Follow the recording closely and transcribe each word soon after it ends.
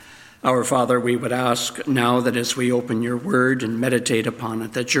Our Father, we would ask now that as we open your word and meditate upon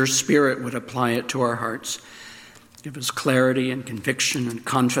it, that your Spirit would apply it to our hearts. Give us clarity and conviction and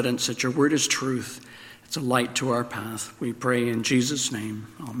confidence that your word is truth. It's a light to our path. We pray in Jesus' name.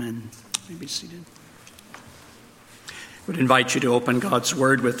 Amen. You may be seated. I would invite you to open God's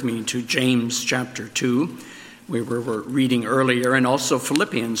word with me to James chapter 2. We were reading earlier, and also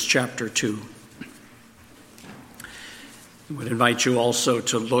Philippians chapter 2. I would invite you also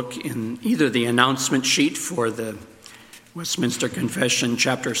to look in either the announcement sheet for the Westminster Confession,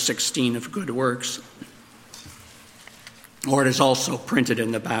 chapter 16 of Good Works, or it is also printed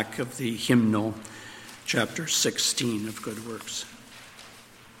in the back of the hymnal, chapter 16 of Good Works.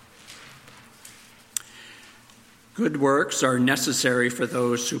 Good works are necessary for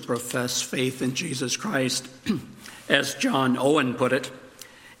those who profess faith in Jesus Christ. As John Owen put it,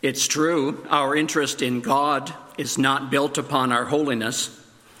 it's true, our interest in God is not built upon our holiness,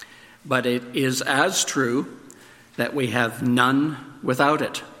 but it is as true that we have none without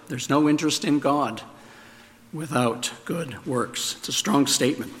it. There's no interest in God without good works. It's a strong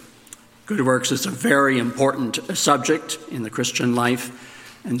statement. Good works is a very important subject in the Christian life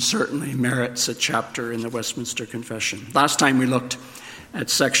and certainly merits a chapter in the Westminster Confession. Last time we looked at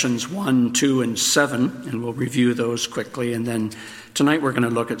sections 1, 2, and 7, and we'll review those quickly. And then tonight we're going to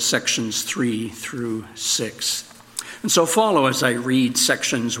look at sections 3 through 6. And so follow as I read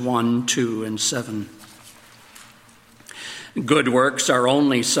sections 1, 2, and 7. Good works are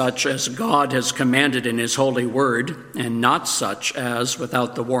only such as God has commanded in his holy word, and not such as,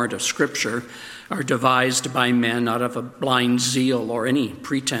 without the warrant of Scripture, are devised by men out of a blind zeal or any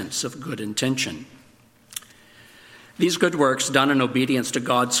pretense of good intention. These good works, done in obedience to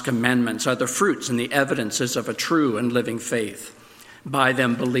God's commandments, are the fruits and the evidences of a true and living faith. By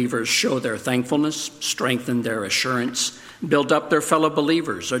them, believers show their thankfulness, strengthen their assurance, build up their fellow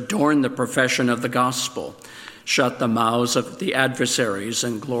believers, adorn the profession of the gospel, shut the mouths of the adversaries,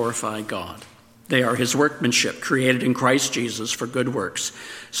 and glorify God. They are his workmanship, created in Christ Jesus for good works,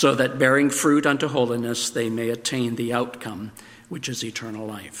 so that bearing fruit unto holiness, they may attain the outcome, which is eternal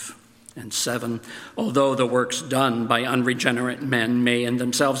life. And 7, although the works done by unregenerate men may in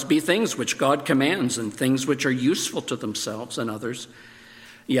themselves be things which God commands and things which are useful to themselves and others,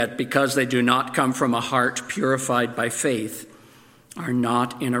 yet because they do not come from a heart purified by faith, are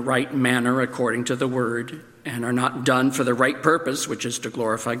not in a right manner according to the word, and are not done for the right purpose, which is to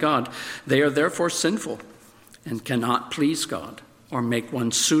glorify God, they are therefore sinful and cannot please God or make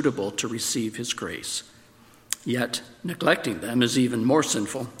one suitable to receive his grace. Yet neglecting them is even more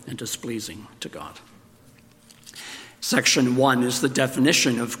sinful and displeasing to God. Section 1 is the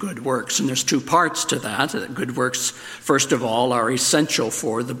definition of good works, and there's 2 parts to that. Good works, first of all, are essential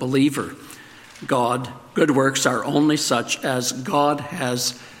for the believer. Good works are only such as God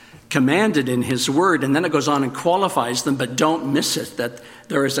has commanded in his word, and then it goes on and qualifies them, but don't miss it, that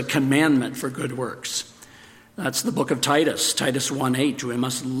there is a commandment for good works. That's the book of Titus, Titus 1:8, we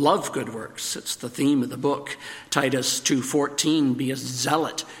must love good works. It's the theme of the book. Titus 2:14, be a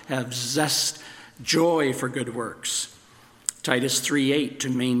zealot, have zest, joy for good works. Titus 3:8, to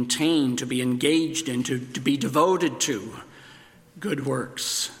maintain, to be engaged in, to be devoted to good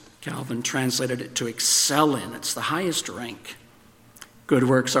works. Calvin translated it to excel in. It's the highest rank. Good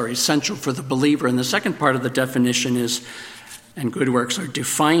works are essential for the believer. And the second part of the definition is, and good works are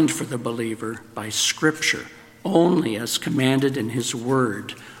defined for the believer by Scripture, only as commanded in his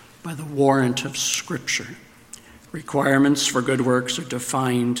word by the warrant of Scripture. Requirements for good works are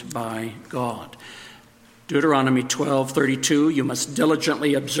defined by God. Deuteronomy 12:32, you must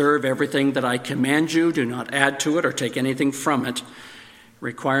diligently observe everything that I command you. Do not add to it or take anything from it.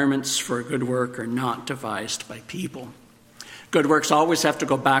 Requirements for a good work are not devised by people. Good works always have to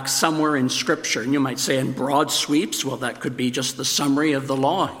go back somewhere in Scripture. And you might say in broad sweeps, well, that could be just the summary of the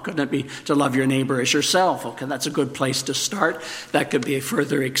law. Couldn't it be to love your neighbor as yourself? Okay, that's a good place to start. That could be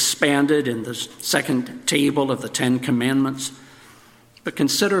further expanded in the second table of the 10 Commandments. But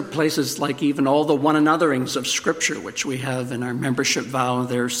consider places like even all the one anotherings of Scripture, which we have in our membership vow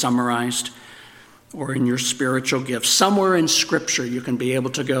there summarized, or in your spiritual gifts. Somewhere in Scripture you can be able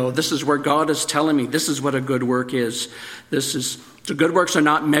to go, this is where God is telling me, this is what a good work is. So good works are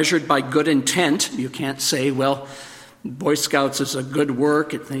not measured by good intent. You can't say, well, Boy Scouts is a good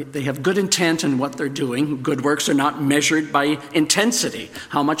work. They have good intent in what they're doing. Good works are not measured by intensity,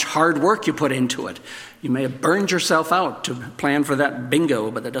 how much hard work you put into it. You may have burned yourself out to plan for that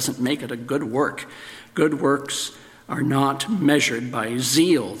bingo, but that doesn't make it a good work. Good works are not measured by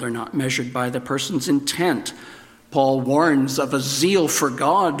zeal. They're not measured by the person's intent. Paul warns of a zeal for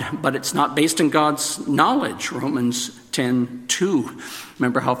God, but it's not based on God's knowledge. Romans 10:2.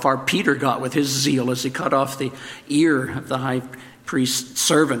 Remember how far Peter got with his zeal as he cut off the ear of the high priest's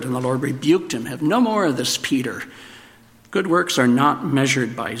servant, and the Lord rebuked him. Have no more of this, Peter. Good works are not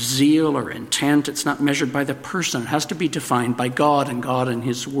measured by zeal or intent. It's not measured by the person. It has to be defined by God and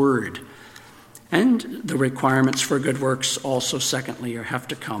His Word. And the requirements for good works also, secondly, have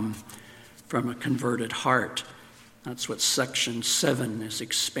to come from a converted heart. That's what section 7 is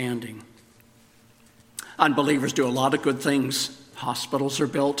expanding. Unbelievers do a lot of good things. Hospitals are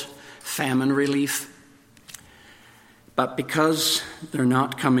built, famine relief. But because they're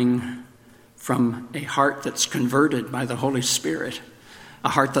not coming from a heart that's converted by the Holy Spirit, a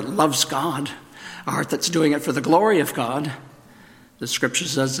heart that loves God, a heart that's doing it for the glory of God, the Scripture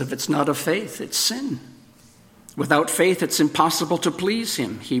says if it's not of faith, it's sin. Without faith, it's impossible to please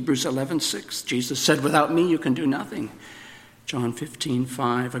Him. Hebrews 11:6. Jesus said, without me, you can do nothing. John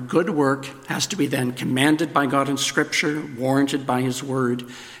 15:5. A good work has to be then commanded by God in Scripture, warranted by His Word,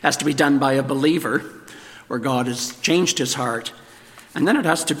 has to be done by a believer where God has changed his heart. And then it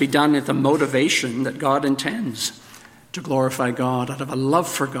has to be done with the motivation that God intends, to glorify God out of a love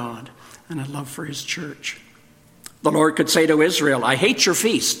for God and a love for His church. The Lord could say to Israel, I hate your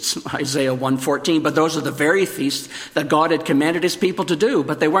feasts, Isaiah 1:14, but those are the very feasts that God had commanded His people to do,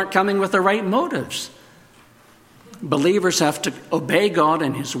 but they weren't coming with the right motives. Believers have to obey God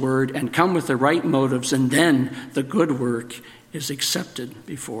and His Word and come with the right motives, and then the good work is accepted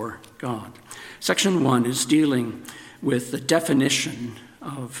before God. Section 1 is dealing with the definition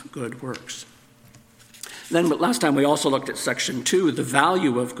of good works. Then last time we also looked at section 2, the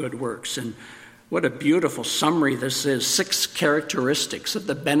value of good works, and what a beautiful summary this is. 6 characteristics of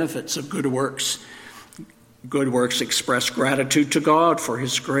the benefits of good works. Good works express gratitude to God for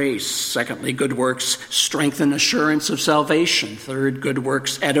His grace. Secondly, good works strengthen assurance of salvation. Third, good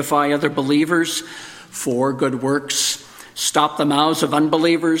works edify other believers. 4, good works stop the mouths of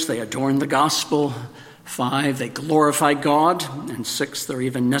unbelievers. They adorn the gospel. 5, they glorify God. And 6, they're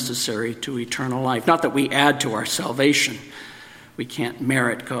even necessary to eternal life. Not that we add to our salvation. We can't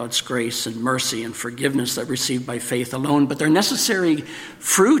merit God's grace and mercy and forgiveness that are received by faith alone, but they're necessary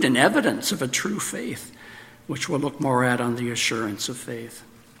fruit and evidence of a true faith, which we'll look more at on the assurance of faith.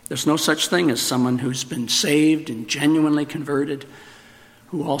 There's no such thing as someone who's been saved and genuinely converted,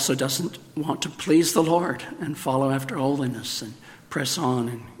 who also doesn't want to please the Lord and follow after holiness and press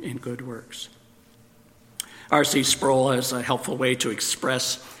on in good works. R.C. Sproul has a helpful way to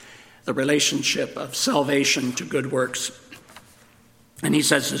express the relationship of salvation to good works. And he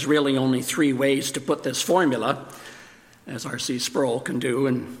says there's really only 3 ways to put this formula, as R.C. Sproul can do,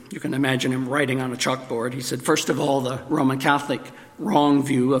 and you can imagine him writing on a chalkboard. He said, first of all, the Roman Catholic wrong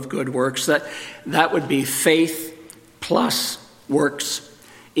view of good works, that would be faith plus works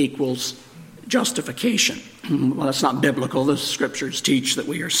equals justification. Well, that's not biblical. The Scriptures teach that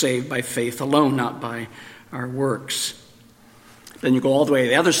we are saved by faith alone, not by our works. Then you go all the way to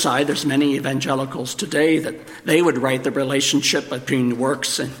the other side. There's many evangelicals today that they would write the relationship between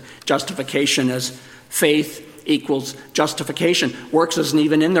works and justification as faith equals justification. Works isn't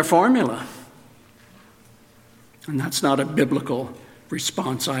even in their formula. And that's not a biblical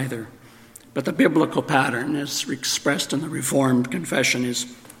response either. But the biblical pattern, as expressed in the Reformed Confession, is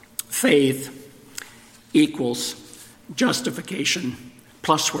faith equals justification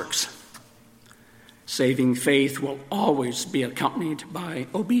plus works. Saving faith will always be accompanied by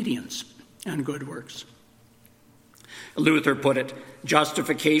obedience and good works. Luther put it,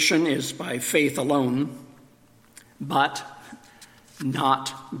 justification is by faith alone, but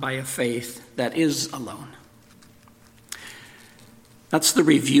not by a faith that is alone. That's the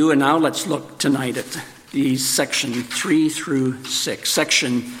review, and now let's look tonight at these section 3 through 6.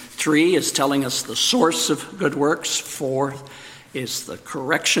 Section 3 is telling us the source of good works. 4 is the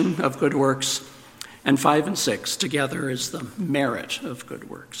correction of good works. And 5 and 6 together is the merit of good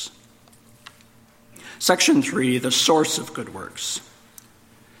works. Section 3, the source of good works.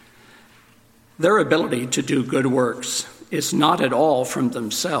 Their ability to do good works is not at all from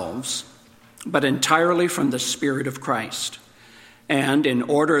themselves, but entirely from the Spirit of Christ. And in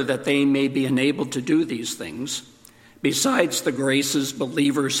order that they may be enabled to do these things, besides the graces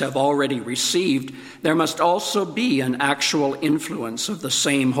believers have already received, there must also be an actual influence of the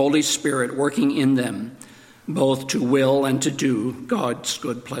same Holy Spirit working in them, both to will and to do God's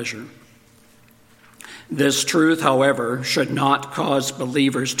good pleasure. This truth, however, should not cause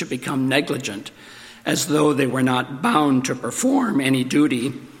believers to become negligent, as though they were not bound to perform any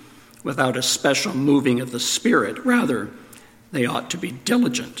duty without a special moving of the Spirit. Rather, they ought to be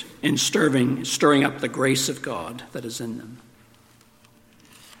diligent in stirring up the grace of God that is in them.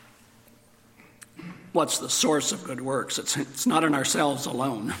 what's the source of good works? It's not in ourselves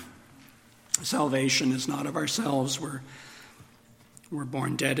alone. Salvation is not of ourselves. We're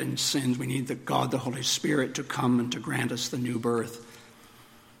born dead in sins. We need God, the Holy Spirit, to come and to grant us the new birth.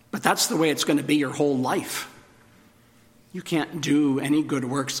 But that's the way it's going to be your whole life. You can't do any good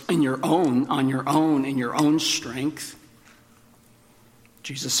works on your own, in your own strength.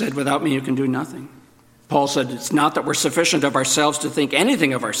 Jesus said, without me you can do nothing. Paul said, it's not that we're sufficient of ourselves to think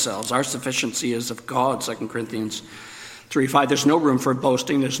anything of ourselves. Our sufficiency is of God, 2 Corinthians 3:5. There's no room for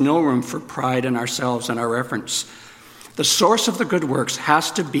boasting. There's no room for pride in ourselves and our efforts. The source of the good works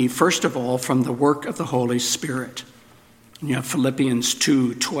has to be, first of all, from the work of the Holy Spirit. And you have Philippians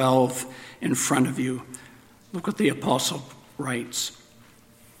 2:12 in front of you. Look what the apostle writes.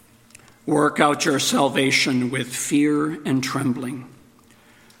 Work out your salvation with fear and trembling,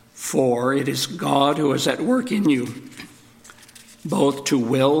 for it is God who is at work in you, both to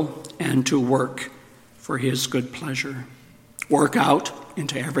will and to work for his good pleasure. Work out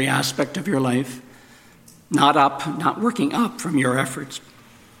into every aspect of your life, not working up from your efforts.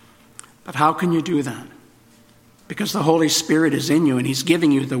 But how can you do that? Because the Holy Spirit is in you and he's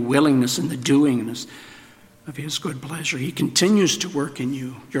giving you the willingness and the doingness of his good pleasure. He continues to work in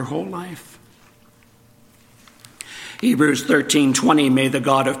you your whole life. Hebrews 13:20, may the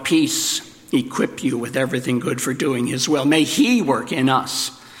God of peace equip you with everything good for doing his will. May he work in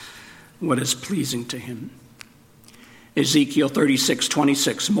us what is pleasing to him. Ezekiel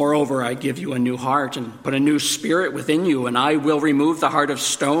 36:26, moreover, I give you a new heart and put a new spirit within you, and I will remove the heart of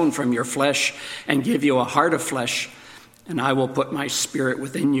stone from your flesh and give you a heart of flesh, and I will put my spirit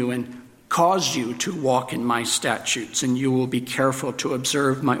within you and cause you to walk in my statutes, and you will be careful to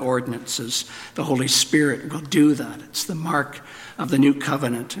observe my ordinances. The Holy Spirit will do that. It's the mark of the new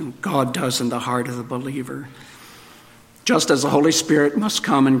covenant, and God does in the heart of the believer. Just as the Holy Spirit must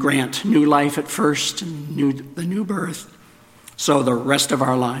come and grant new life at first and the new birth, so the rest of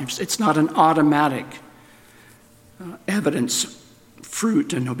our lives. It's not an automatic evidence,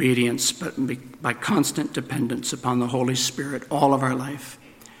 fruit, and obedience, but by constant dependence upon the Holy Spirit all of our life,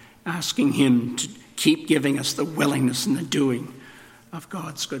 asking him to keep giving us the willingness and the doing of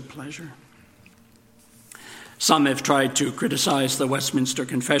God's good pleasure. Some have tried to criticize the Westminster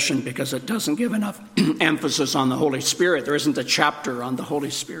Confession because it doesn't give enough emphasis on the Holy Spirit. There isn't a chapter on the Holy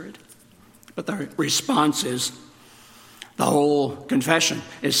Spirit. But the response is the whole confession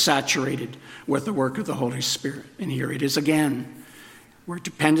is saturated with the work of the Holy Spirit. And here it is again. We're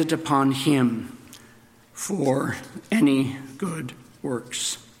dependent upon him for any good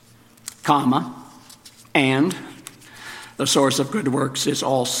works. And the source of good works is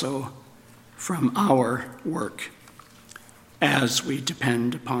also from our work as we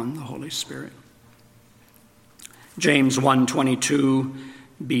depend upon the Holy Spirit. James 1:22,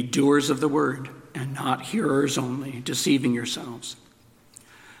 be doers of the word and not hearers only, deceiving yourselves.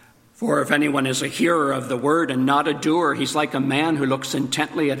 For if anyone is a hearer of the word and not a doer, he's like a man who looks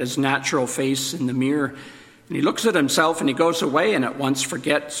intently at his natural face in the mirror, and he looks at himself and he goes away and at once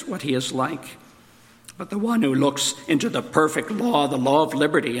forgets what he is like. But the one who looks into the perfect law, the law of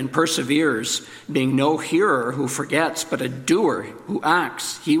liberty, and perseveres, being no hearer who forgets, but a doer who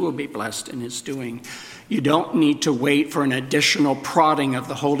acts, he will be blessed in his doing. You don't need to wait for an additional prodding of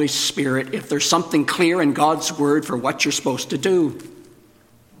the Holy Spirit if there's something clear in God's word for what you're supposed to do.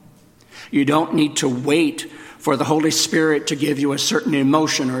 You don't need to wait for the Holy Spirit to give you a certain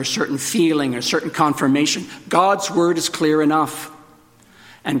emotion or a certain feeling or a certain confirmation. God's word is clear enough.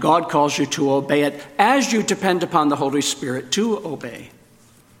 And God calls you to obey it as you depend upon the Holy Spirit to obey.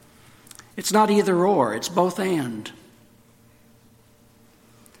 It's not either or, it's both and.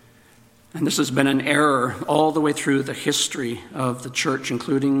 And this has been an error all the way through the history of the church,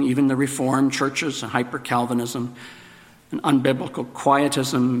 including even the Reformed churches, hyper-Calvinism, and unbiblical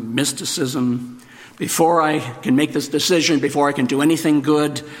quietism, mysticism. Before I can make this decision, before I can do anything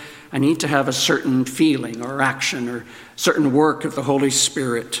good, I need to have a certain feeling or action or certain work of the Holy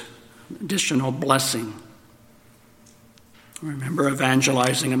Spirit, additional blessing. I remember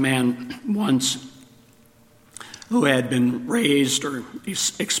evangelizing a man once who had been raised or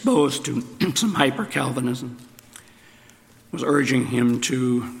exposed to some hyper-Calvinism. I was urging him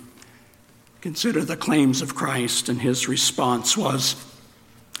to consider the claims of Christ, and his response was,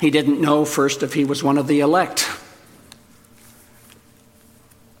 he didn't know first if he was one of the elect.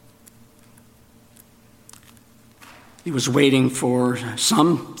 He was waiting for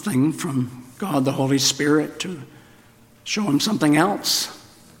something from God, the Holy Spirit, to show him something else.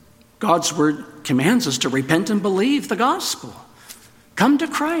 God's word commands us to repent and believe the gospel. Come to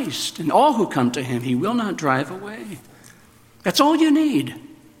Christ, and all who come to him, he will not drive away. That's all you need.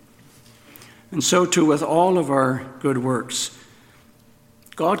 And so too with all of our good works.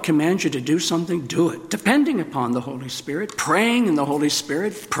 God commands you to do something, do it, depending upon the Holy Spirit, praying in the Holy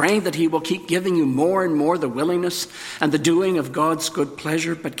Spirit, praying that he will keep giving you more and more the willingness and the doing of God's good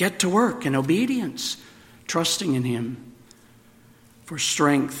pleasure, but get to work in obedience, trusting in him for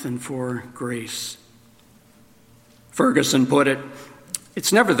strength and for grace. Ferguson put it,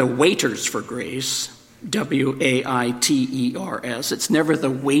 it's never the waiters for grace, waiters. It's never the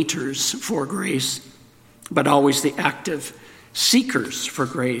waiters for grace, but always the active seekers for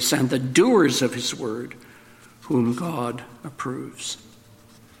grace and the doers of his word, whom God approves.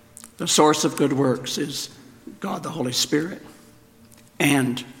 The source of good works is God the Holy Spirit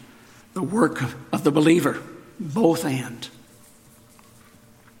and the work of the believer, both and.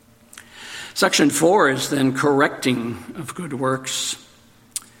 Section 4 is then correcting of good works.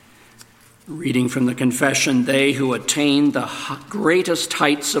 Reading from the confession, they who attain the greatest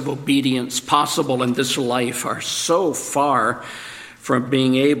heights of obedience possible in this life are so far from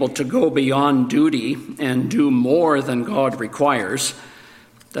being able to go beyond duty and do more than God requires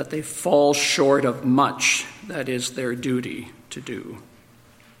that they fall short of much that is their duty to do.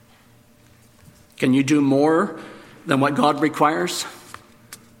 Can you do more than what God requires?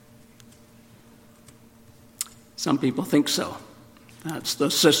 Some people think so. That's the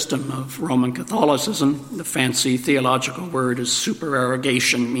system of Roman Catholicism. The fancy theological word is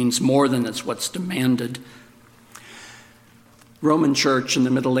supererogation, means more than it's what's demanded. Roman Church in the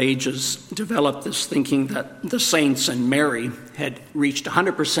Middle Ages developed this thinking that the saints and Mary had reached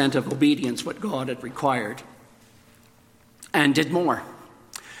 100% of obedience, what God had required, and did more.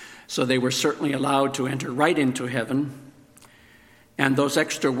 So they were certainly allowed to enter right into heaven. And those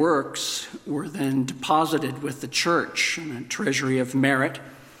extra works were then deposited with the church in a treasury of merit,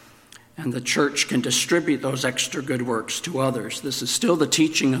 and the church can distribute those extra good works to others. This is still the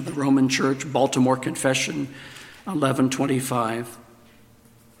teaching of the Roman Church, Baltimore Confession 1125.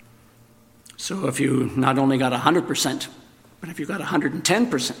 So if you not only got 100%, but if you got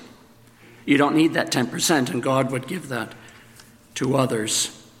 110%, you don't need that 10%, and God would give that to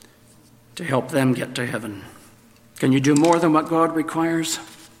others to help them get to heaven. Can you do more than what God requires?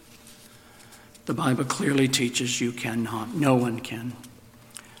 The Bible clearly teaches you cannot. No one can.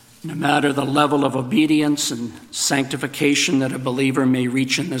 No matter the level of obedience and sanctification that a believer may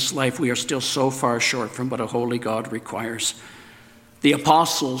reach in this life, we are still so far short from what a holy God requires. The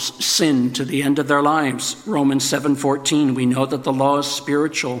apostles sinned to the end of their lives. Romans 7:14, we know that the law is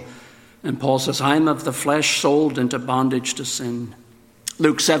spiritual. And Paul says, I am of the flesh, sold into bondage to sin.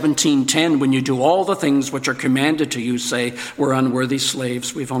 Luke 17:10, when you do all the things which are commanded to you, say, we're unworthy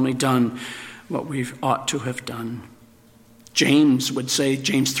slaves. We've only done what we ought to have done. James would say,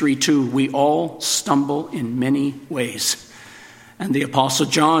 James 3:2, we all stumble in many ways. And the Apostle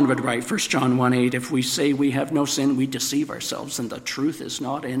John would write, 1 John 1:8, if we say we have no sin, we deceive ourselves, and the truth is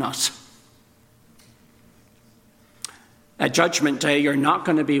not in us. At Judgment Day, you're not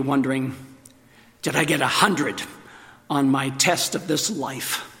going to be wondering, did I get 100 on my test of this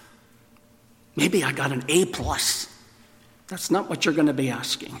life? Maybe I got an A+. That's not what you're going to be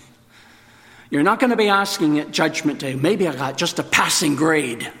asking. You're not going to be asking at Judgment Day, maybe I got just a passing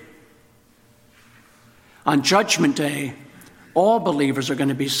grade. On Judgment Day, all believers are going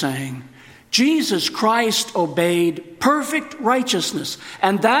to be saying, Jesus Christ obeyed perfect righteousness,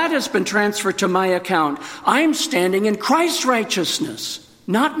 and that has been transferred to my account. I'm standing in Christ's righteousness,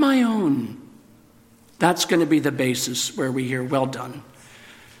 not my own. That's going to be the basis where we hear, well done,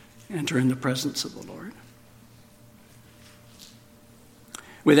 enter in the presence of the Lord.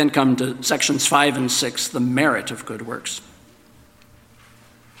 We then come to sections 5 and 6, the merit of good works.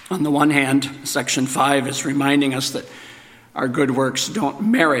 On the one hand, section 5 is reminding us that our good works don't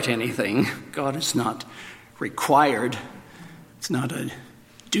merit anything. God is not required. It's not a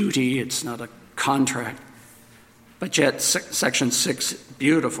duty. It's not a contract. But yet, section 6,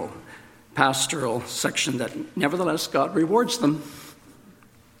 beautiful pastoral section that nevertheless God rewards them.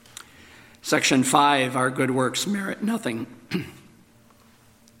 Section 5, our good works merit nothing.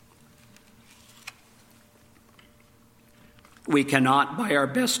 We cannot, by our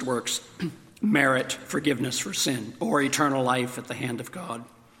best works, merit forgiveness for sin or eternal life at the hand of God.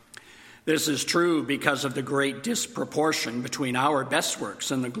 This is true because of the great disproportion between our best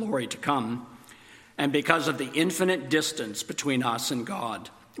works and the glory to come, and because of the infinite distance between us and God.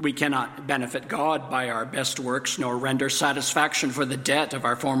 We cannot benefit God by our best works, nor render satisfaction for the debt of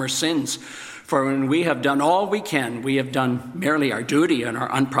our former sins. For when we have done all we can, we have done merely our duty and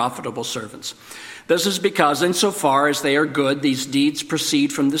are unprofitable servants. This is because insofar as they are good, these deeds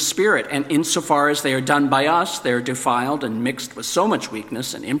proceed from the Spirit, and insofar as they are done by us, they are defiled and mixed with so much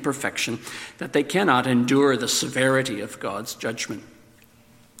weakness and imperfection that they cannot endure the severity of God's judgment.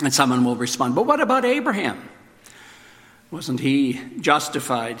 And someone will respond, but what about Abraham? Wasn't he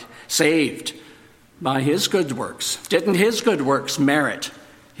justified, saved by his good works? Didn't his good works merit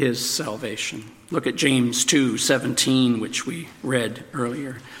his salvation? Look at James 2:17, which we read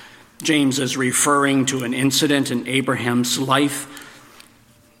earlier. James is referring to an incident in Abraham's life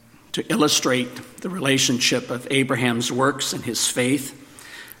to illustrate the relationship of Abraham's works and his faith.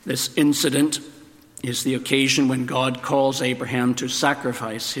 This incident is the occasion when God calls Abraham to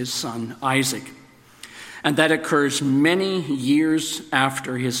sacrifice his son Isaac. And that occurs many years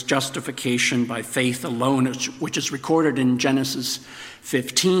after his justification by faith alone, which is recorded in Genesis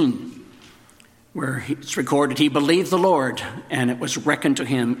 15. Where it's recorded, he believed the Lord, and it was reckoned to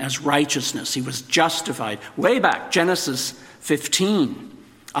him as righteousness. He was justified. Way back, Genesis 15.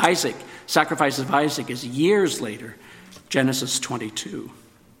 Isaac, sacrifice of Isaac is years later, Genesis 22.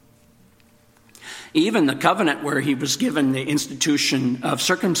 Even the covenant where he was given the institution of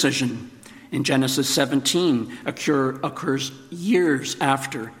circumcision in Genesis 17 occurs years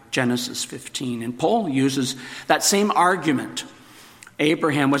after Genesis 15. And Paul uses that same argument.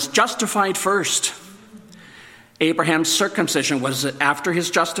 Abraham was justified first. Abraham's circumcision, was it after his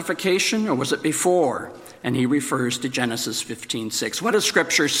justification or was it before? And he refers to Genesis 15:6. What does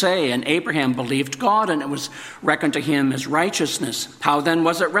Scripture say? And Abraham believed God, and it was reckoned to him as righteousness. How then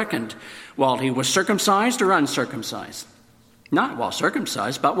was it reckoned? While he was circumcised or uncircumcised? Not while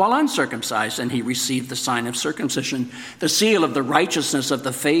circumcised, but while uncircumcised. And he received the sign of circumcision, the seal of the righteousness of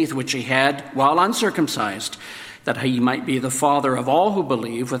the faith which he had while uncircumcised, that he might be the father of all who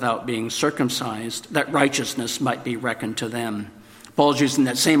believe without being circumcised, that righteousness might be reckoned to them. Paul's using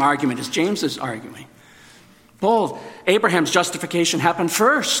that same argument as James is arguing. Abraham's justification happened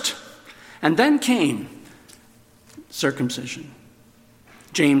first, and then came circumcision.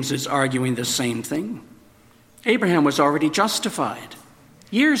 James is arguing the same thing. Abraham was already justified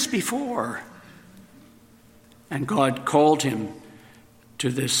years before, and God called him to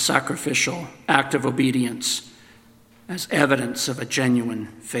this sacrificial act of obedience as evidence of a genuine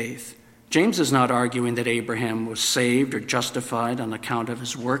faith. James is not arguing that Abraham was saved or justified on account of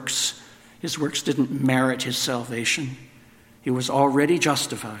his works. His works didn't merit his salvation. He was already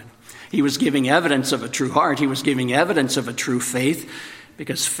justified. He was giving evidence of a true heart. He was giving evidence of a true faith,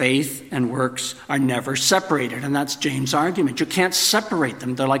 because faith and works are never separated. And that's James' argument. You can't separate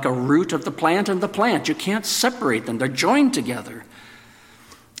them. They're like a root of the plant and the plant. You can't separate them. They're joined together.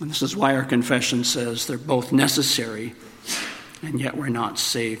 And this is why our confession says they're both necessary, and yet we're not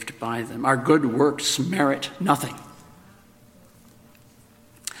saved by them. Our good works merit nothing.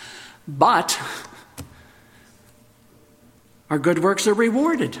 But our good works are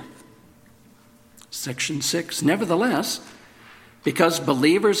rewarded. Section 6, nevertheless, because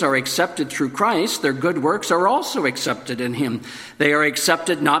believers are accepted through Christ, their good works are also accepted in him. They are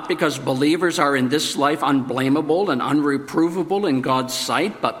accepted not because believers are in this life unblameable and unreprovable in God's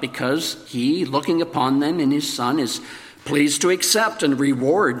sight, but because he, looking upon them in his Son, is pleased to accept and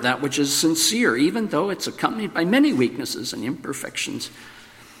reward that which is sincere, even though it's accompanied by many weaknesses and imperfections.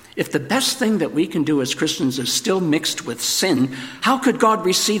 If the best thing that we can do as Christians is still mixed with sin, how could God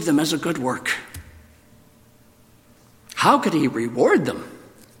receive them as a good work? How could he reward them?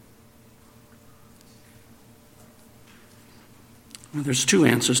 Well, there's two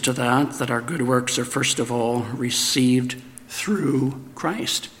answers to that our good works are first of all received through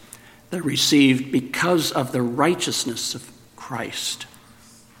Christ. They're received because of the righteousness of Christ.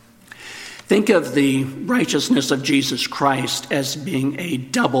 Think of the righteousness of Jesus Christ as being a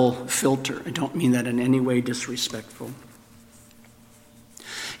double filter. I don't mean that in any way disrespectful.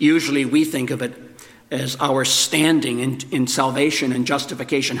 Usually we think of it as our standing in salvation and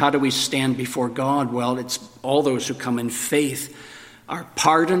justification. How do we stand before God? Well, it's all those who come in faith are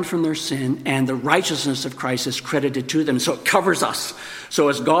pardoned from their sin, and the righteousness of Christ is credited to them. So it covers us. So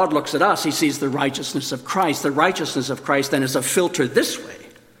as God looks at us, he sees the righteousness of Christ. The righteousness of Christ then is a filter this way.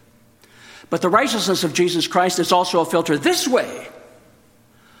 But the righteousness of Jesus Christ is also a filter this way.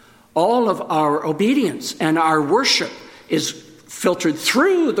 All of our obedience and our worship is filtered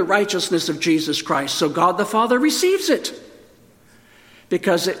through the righteousness of Jesus Christ. So God the Father receives it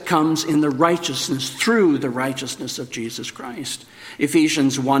because it comes in the righteousness, through the righteousness of Jesus Christ.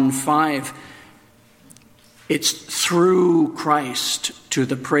 Ephesians 1:5 It's through Christ to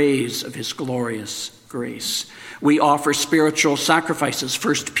the praise of his glorious grace. We offer spiritual sacrifices,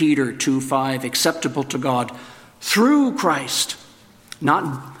 1 Peter 2:5, acceptable to God through Christ.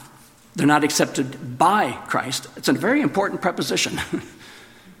 They're not accepted by Christ. It's a very important preposition.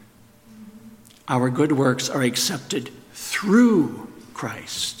 Our good works are accepted through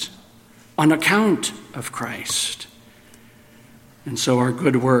Christ, on account of Christ. And so our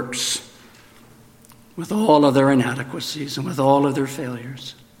good works, with all of their inadequacies and with all of their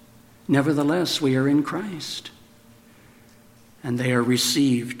failures, nevertheless, we are in Christ. And they are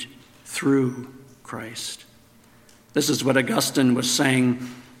received through Christ. This is what Augustine was saying.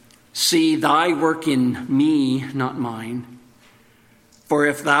 See thy work in me, not mine. For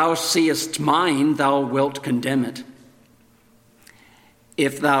if thou seest mine, thou wilt condemn it.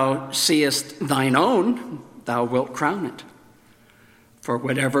 If thou seest thine own, thou wilt crown it. For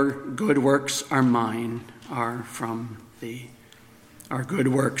whatever good works are mine are from thee. Our good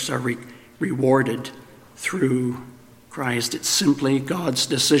works are rewarded through Christ. It's simply God's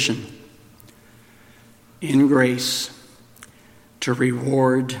decision in grace to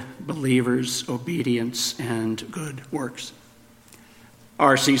reward believers' obedience and good works.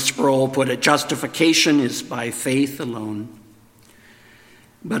 R.C. Sproul put it, justification is by faith alone,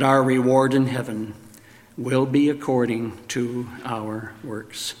 but our reward in heaven will be according to our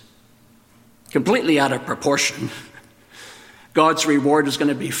works. Completely out of proportion. God's reward is going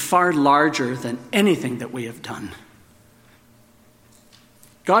to be far larger than anything that we have done.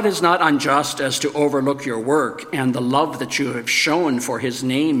 God is not unjust as to overlook your work and the love that you have shown for his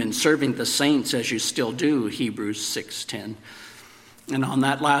name in serving the saints as you still do, Hebrews 6:10. And on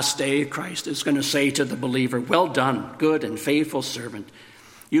that last day, Christ is going to say to the believer, well done, good and faithful servant.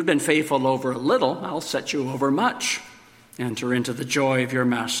 You've been faithful over a little, I'll set you over much. Enter into the joy of your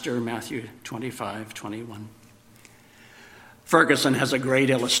master, Matthew 25:21. Ferguson has a great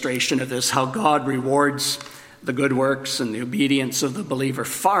illustration of this, how God rewards the good works and the obedience of the believer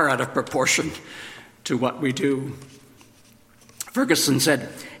far out of proportion to what we do. Ferguson said,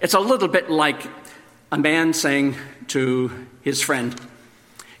 it's a little bit like a man saying to his friend,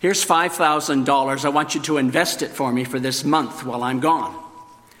 here's $5,000. I want you to invest it for me for this month while I'm gone.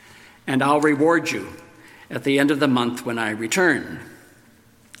 And I'll reward you at the end of the month when I return.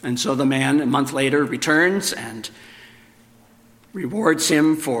 And so the man, a month later, returns and rewards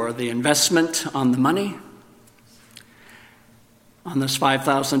him for the investment on the money. On this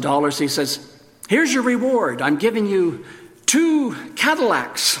 $5,000, he says, here's your reward. I'm giving you 2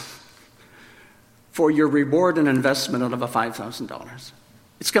 Cadillacs for your reward and investment out of a $5,000.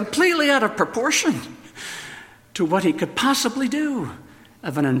 It's completely out of proportion to what he could possibly do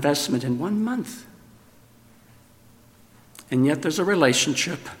of an investment in 1 month. And yet there's a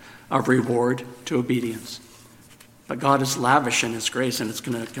relationship of reward to obedience. But God is lavish in his grace, and it's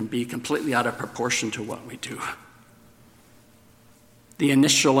going to be completely out of proportion to what we do. The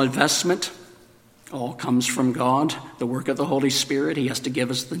initial investment all comes from God, the work of the Holy Spirit. He has to give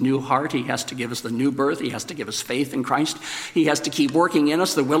us the new heart. He has to give us the new birth. He has to give us faith in Christ. He has to keep working in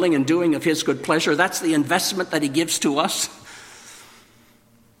us the willing and doing of his good pleasure. That's the investment that he gives to us.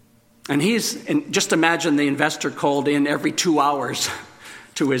 And just imagine the investor called in every 2 hours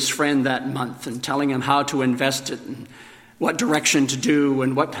to his friend that month and telling him how to invest it and what direction to do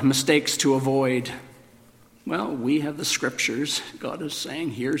and what mistakes to avoid. Well, we have the scriptures. God is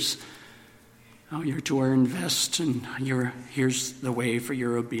saying, here's how you're to invest, and here's the way for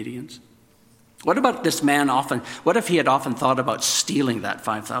your obedience. What about this man what if he had often thought about stealing that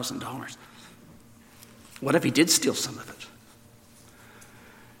 $5,000? What if he did steal some of it?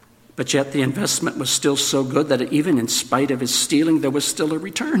 But yet the investment was still so good that even in spite of his stealing, there was still a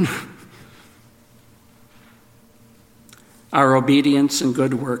return. Our obedience and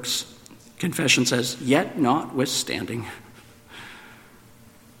good works, confession says, yet notwithstanding,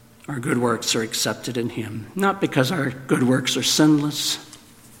 our good works are accepted in him. Not because our good works are sinless,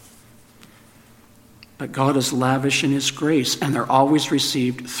 but God is lavish in his grace, and they're always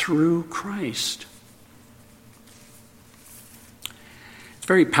received through Christ. It's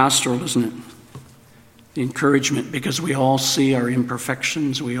very pastoral, isn't it? The encouragement, because we all see our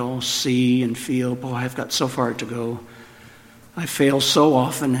imperfections. We all see and feel, boy, I've got so far to go. I fail so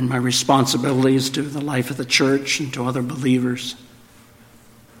often in my responsibilities to the life of the church and to other believers.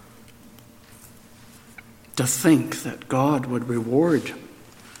 To think that God would reward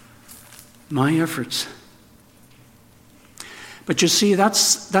my efforts. But you see,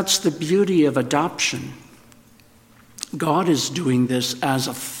 that's the beauty of adoption. God is doing this as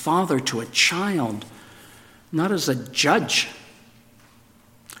a father to a child, not as a judge.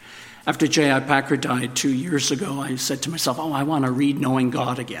 After J.I. Packer died 2 years ago, I said to myself, I want to read Knowing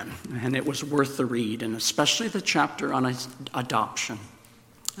God again. And it was worth the read, and especially the chapter on adoption.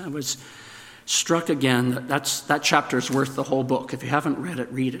 I was struck again that chapter is worth the whole book. If you haven't read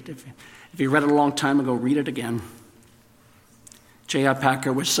it, read it. If you read it a long time ago, read it again. J.I.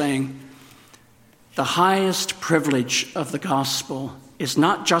 Packer was saying, the highest privilege of the gospel is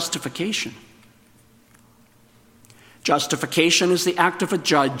not justification. Justification is the act of a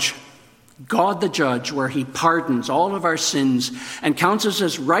judge, God the judge, where he pardons all of our sins and counts us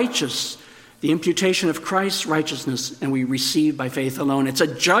as righteous, the imputation of Christ's righteousness, and we receive by faith alone. It's a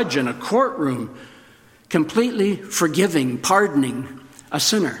judge in a courtroom, completely forgiving, pardoning a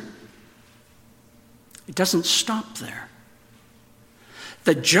sinner. It doesn't stop there.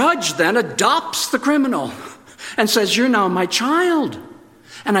 The judge then adopts the criminal and says, you're now my child,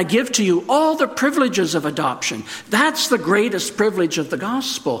 and I give to you all the privileges of adoption. That's the greatest privilege of the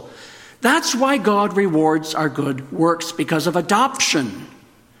gospel. That's why God rewards our good works, because of adoption.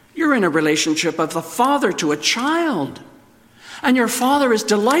 You're in a relationship of the father to a child, and your father is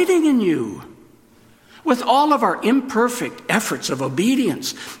delighting in you. With all of our imperfect efforts of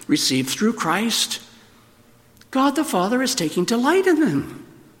obedience received through Christ, God the Father is taking delight in them.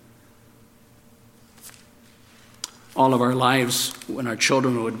 All of our lives, when our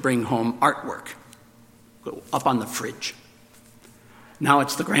children would bring home artwork, go up on the fridge. Now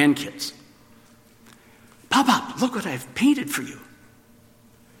it's the grandkids. Papa, look what I've painted for you.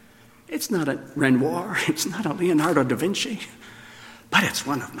 It's not a Renoir, it's not a Leonardo da Vinci, but it's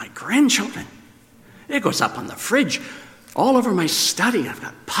one of my grandchildren. It goes up on the fridge. All over my study, I've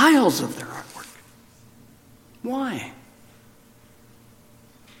got piles of their artwork. Why?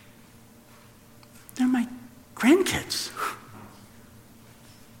 They're my grandkids.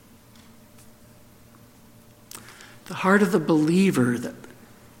 The heart of the believer that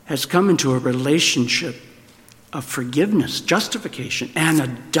has come into a relationship of forgiveness, justification, and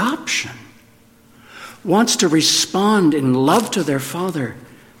adoption wants to respond in love to their Father.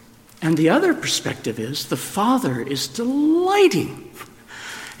 And the other perspective is the Father is delighting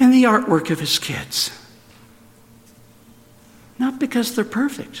in the artwork of his kids. Not because they're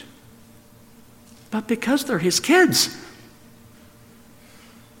perfect, but because they're his kids.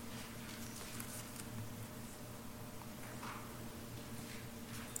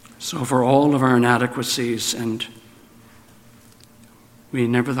 So for all of our inadequacies, and we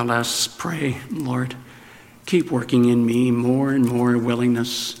nevertheless pray, Lord, keep working in me more and more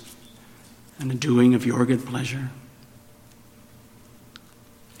willingness and a doing of your good pleasure.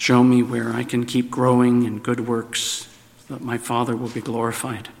 Show me where I can keep growing in good works, so that my Father will be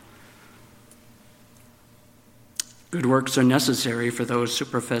glorified. Good works are necessary for those who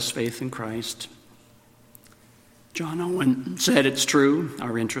profess faith in Christ. John Owen said it's true,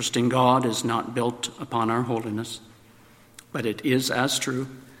 our interest in God is not built upon our holiness, but it is as true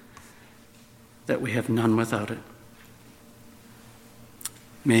that we have none without it.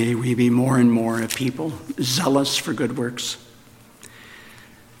 May we be more and more a people zealous for good works,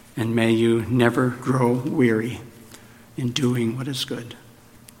 and may you never grow weary in doing what is good.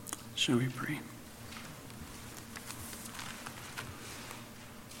 Shall we pray?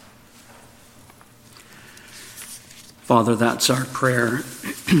 Father, that's our prayer,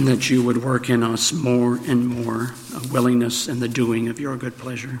 that you would work in us more and more a willingness in the doing of your good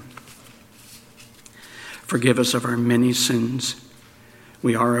pleasure. Forgive us of our many sins.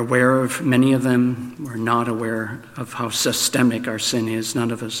 We are aware of many of them. We're not aware of how systemic our sin is.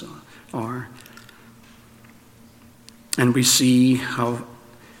 None of us are. And we see how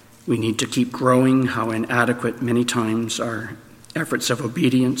we need to keep growing, how inadequate many times our efforts of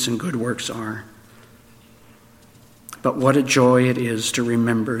obedience and good works are. But what a joy it is to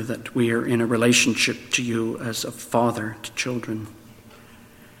remember that we are in a relationship to you as a father to children,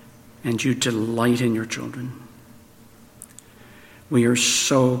 and you delight in your children. We are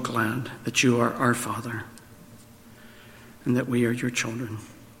so glad that you are our Father and that we are your children.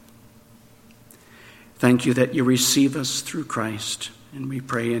 Thank you that you receive us through Christ, and we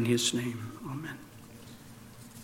pray in his name. Amen.